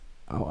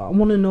I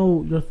want to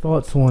know your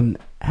thoughts on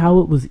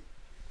how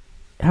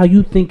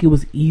you think it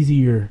was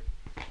easier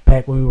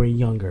back when we were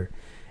younger,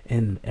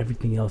 and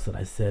everything else that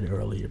I said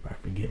earlier, but I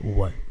forget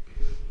what.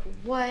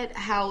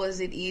 How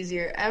was it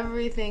easier?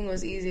 Everything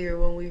was easier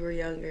when we were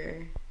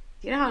younger.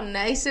 You know how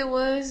nice it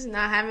was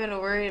not having to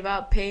worry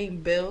about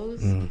paying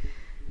bills?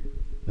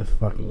 That's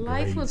fucking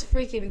Life great. was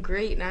freaking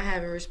great not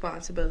having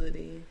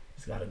responsibility.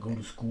 Just gotta go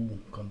to school,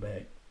 come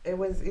back. It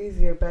was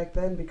easier back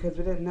then because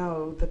we didn't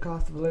know the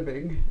cost of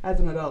living as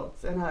an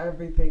adult and how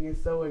everything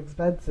is so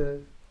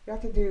expensive. You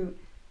have to do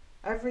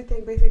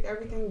everything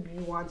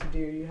you want to do,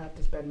 you have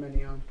to spend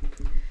money on.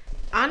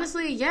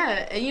 Honestly,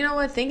 yeah. And you know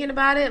what? Thinking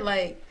about it,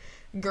 like,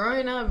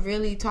 growing up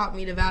really taught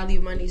me to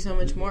value money so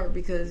much more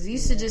because we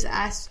used to just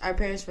ask our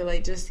parents for,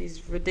 like, just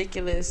these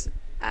ridiculous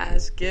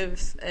ass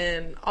gifts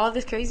and all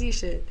this crazy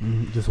shit.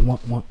 Just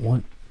want.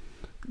 Right.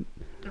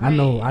 I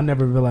know. I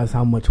never realized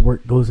how much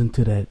work goes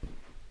into that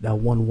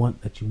one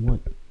want that you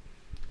want.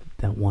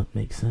 That want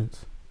makes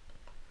sense.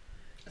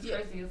 It's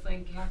crazy. It's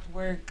like you have to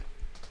work.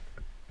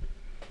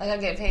 Like I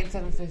get paid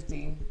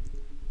 $7.50.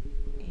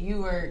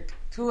 You work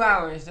 2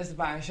 hours just to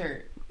buy a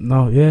shirt.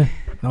 No, yeah,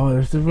 no,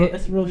 that's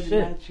real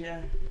shit. Much,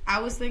 yeah. I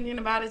was thinking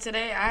about it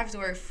today. I have to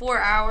work 4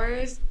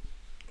 hours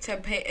to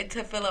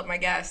fill up my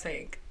gas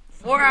tank.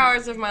 4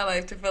 hours of my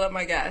life to fill up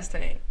my gas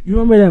tank. You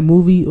remember that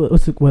movie?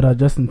 What's it with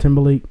Justin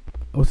Timberlake?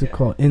 What's it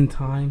called? In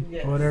Time,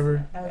 Yes. or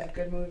whatever. That was a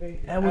good movie.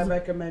 I was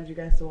recommend you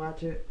guys to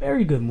watch it.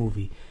 Very good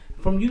movie.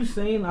 From you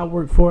saying I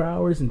work 4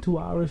 hours and 2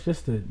 hours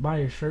just to buy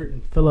a shirt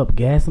and fill up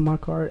gas in my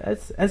car,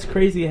 that's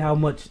crazy how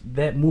much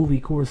that movie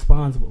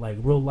corresponds with like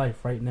real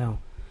life right now.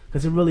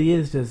 Because it really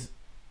is just,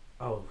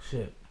 oh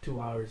shit,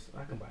 2 hours,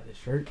 I can buy this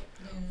shirt.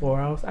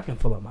 4 hours, I can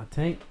fill up my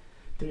tank.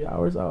 3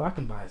 hours, oh, I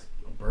can buy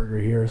a burger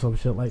here or some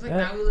shit like that.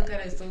 Now we look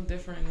at it so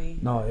differently.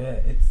 No, yeah,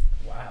 it's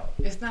wow.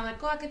 It's not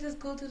like, oh, I could just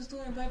go to the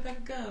store and buy a pack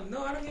of gum.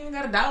 No, I don't even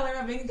got $1 in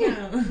my bank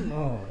account.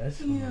 No, that's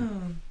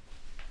fine.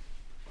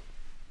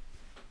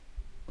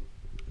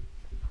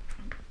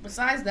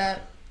 Besides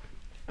that,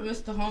 I miss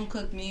the home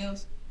cooked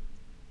meals.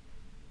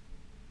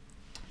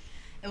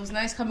 It was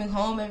nice coming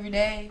home every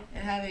day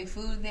and having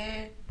food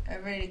there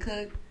and ready to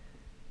cook.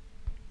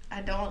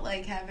 I don't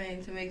like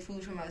having to make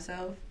food for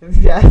myself.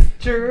 Yes,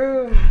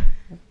 true.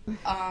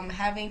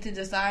 Having to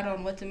decide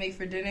on what to make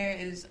for dinner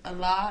is a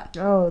lot.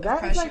 Oh, of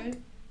that is pressure. like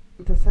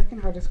the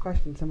second hardest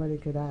question somebody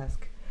could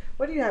ask.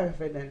 What are you having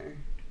for dinner?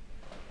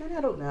 And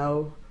I don't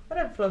know.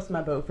 Whatever floats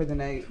my boat for the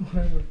night.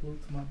 Whatever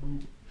floats my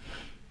boat.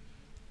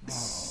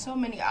 So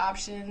many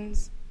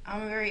options.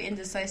 I'm a very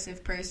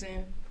indecisive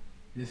person.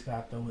 Just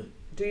gotta throw it.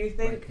 Do you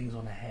think things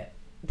on a hat?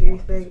 Do you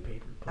think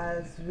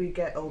as we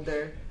get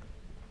older,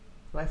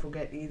 life will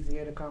get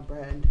easier to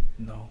comprehend?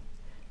 No,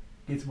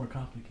 it's more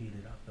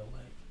complicated. I feel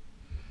like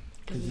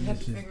because you have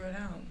to figure it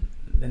out.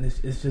 Then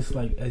it's just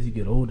like as you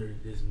get older,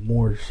 there's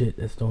more shit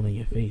that's thrown in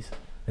your face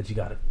that you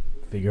gotta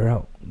figure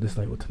out. Just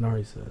like what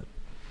Tanari said.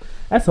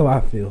 That's how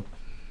I feel.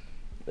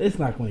 It's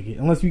not going to get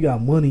unless you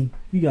got money.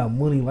 You got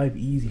money, life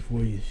easy for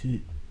you.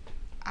 Shit.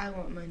 I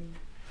want money.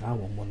 I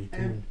want money too.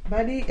 And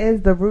money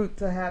is the root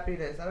to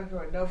happiness. I don't care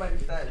what nobody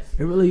says.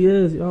 It really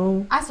is,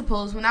 yo. I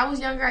suppose when I was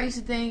younger, I used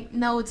to think,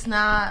 no, it's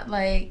not.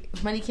 Like,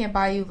 money can't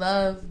buy you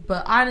love.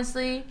 But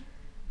honestly,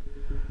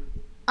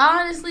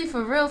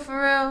 for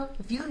real,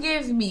 if you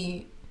give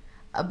me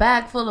a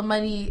bag full of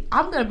money,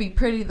 I'm going to be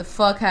pretty the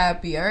fuck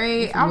happy, all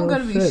right? I'm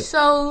going to be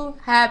so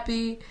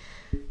happy.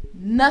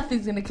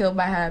 Nothing's going to kill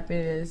my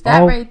happiness. That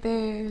right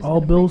there is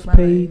all bills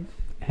paid,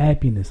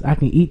 happiness. I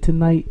can eat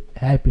tonight,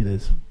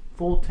 happiness.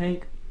 Full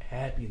tank,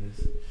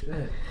 happiness.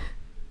 Shit.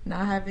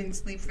 Not having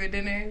sleep for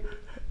dinner,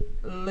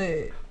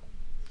 lit.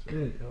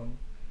 Shit, yo.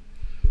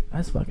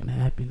 That's fucking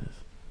happiness.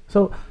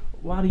 So,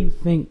 why do you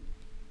think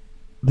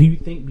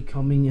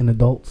becoming an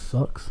adult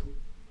sucks?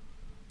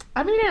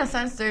 I mean, in a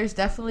sense, there's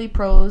definitely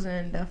pros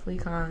and definitely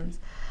cons.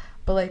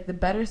 But, like, the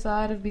better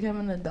side of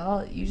becoming an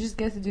adult, you just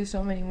get to do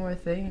so many more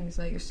things.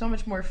 Like, there's so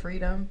much more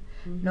freedom.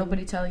 Mm-hmm.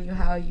 Nobody telling you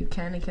how you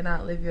can and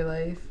cannot live your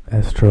life.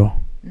 That's true.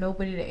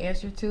 Nobody to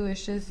answer to.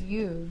 It's just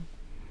you.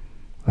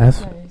 That's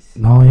nice.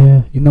 No,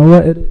 yeah. You know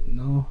what?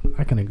 No,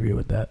 I can agree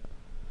with that.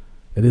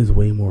 It is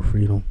way more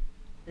freedom.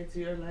 It's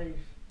your life.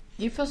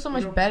 You feel so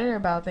much better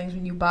about things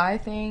when you buy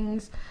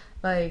things.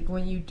 Like,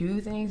 when you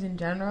do things in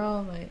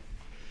general. Like,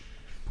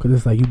 because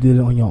it's like you did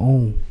it on your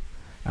own.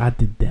 I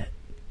did that.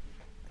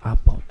 I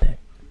bought that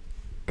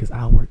because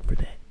I worked for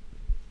that.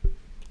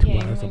 2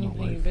 hours when you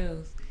pay your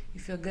bills, you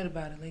feel good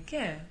about it. Like,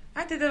 yeah,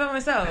 I did that by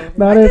myself.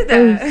 Not I did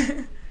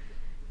that.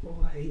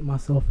 Oh, I hate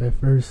myself at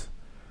first.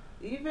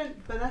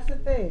 But that's the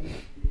thing.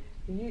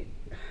 You're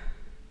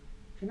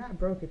not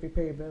broke if you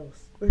pay your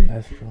bills.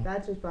 That's true.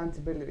 That's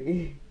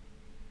responsibility.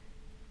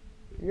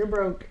 You're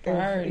broke.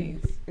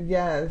 Priorities.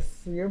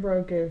 Yes, you're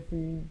broke if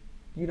you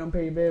don't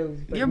pay your bills.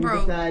 But you're you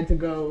broke. Decide to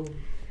go.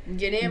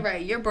 Get in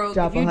right. You're broke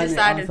if you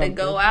decided to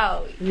go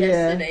out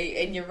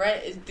yesterday and your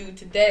rent is due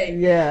today.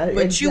 Yeah,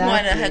 but exactly. you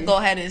want to go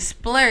ahead and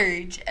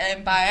splurge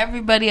and buy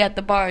everybody at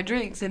the bar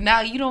drinks, and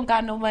now you don't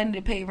got no money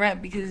to pay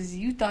rent because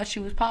you thought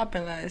she was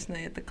popping last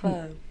night at the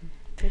club.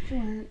 But you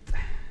weren't.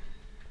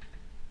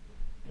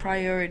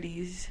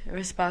 priorities,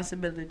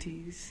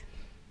 responsibilities.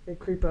 They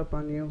creep up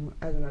on you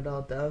as an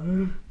adult, though.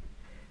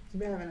 You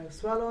be having a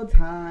swell old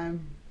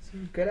time,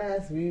 some good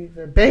ass weeds,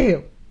 and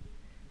bam!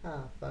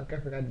 Ah, fuck, I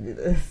forgot to do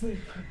this.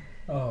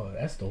 Oh,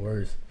 that's the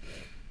worst.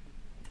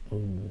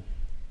 Ooh.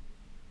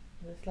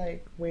 It's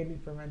like waiting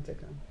for rent to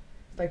come.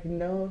 It's like, you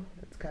know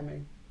it's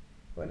coming.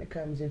 When it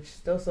comes, you're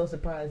still so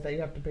surprised that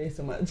you have to pay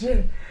so much.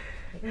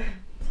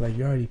 It's like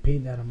you already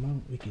paid that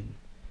amount. We can.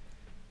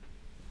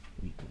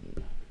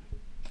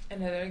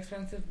 Another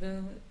expensive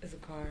bill is a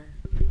car.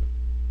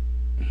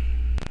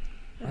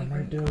 I'm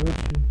right there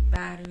with you.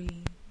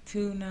 Battery,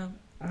 tune-up,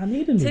 I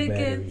need a new battery.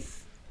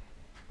 tickets.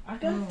 I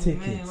got Oh,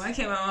 tickets. man, why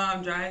can't my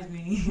mom drive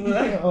me?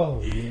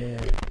 Oh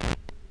yeah.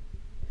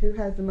 Who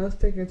has the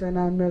most tickets right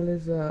now? Mel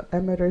is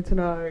Emmett or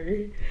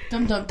Tanari.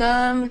 Dum dum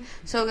dum.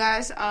 So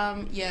guys,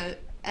 yeah,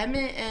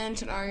 Emmett and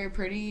Tanari are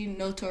pretty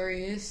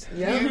notorious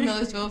Yeah. here in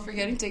Millersville for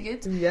getting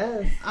tickets.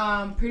 Yes.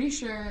 Pretty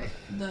sure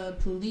the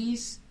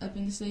police up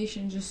in the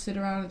station just sit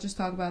around and just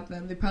talk about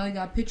them. They probably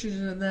got pictures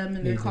of them in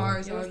They their do.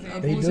 cars They on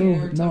They bulletin do.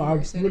 boards No, all I over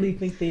the city. really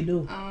think they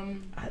do. I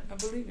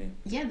believe it.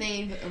 Yeah,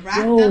 they've racked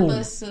Yo. up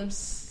a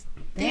substantial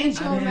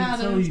I didn't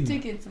amount tell of you.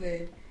 tickets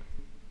there.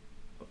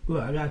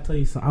 Look, I gotta tell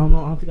you something. I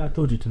don't think I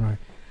told you tonight.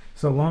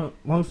 So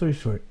long story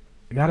short,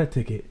 I got a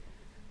ticket.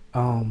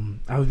 I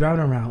was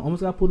driving around,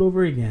 almost got pulled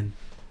over again.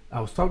 I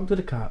was talking to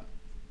the cop.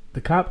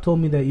 The cop told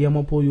me that I'm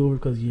gonna pull you over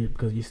because your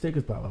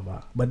stickers, blah blah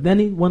blah. But then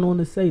he went on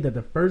to say that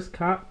the first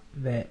cop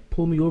that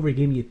pulled me over and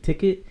gave me a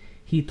ticket,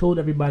 he told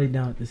everybody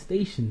down at the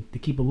station to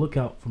keep a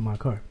lookout for my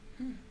car.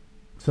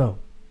 So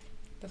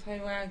That's why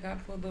I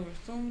got pulled over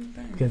so many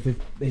times. because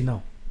they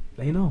know,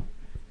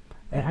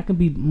 and I can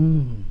be.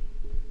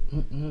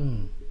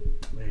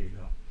 There you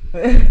go.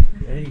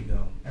 There you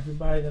go.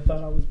 Everybody that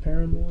thought I was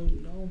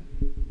paranoid,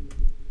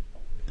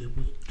 it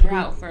was They're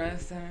out for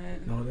us,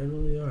 son. No, they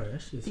really are.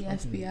 That's just The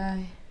fucking,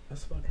 FBI.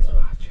 That's fucked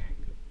up.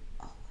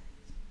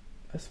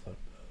 That's fucked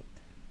up.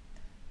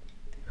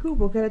 Who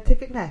will get a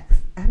ticket next?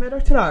 Emmett or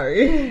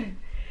Tanari?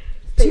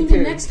 Stay Tune in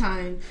tuned. next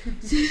time.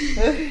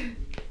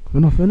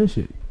 We're gonna finish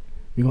it.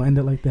 We're gonna end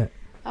it like that.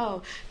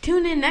 Oh,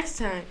 tune in next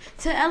time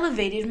to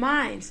Elevated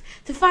Minds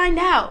to find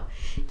out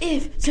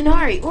if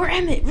Tanari or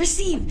Emmett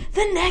receive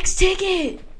the next ticket.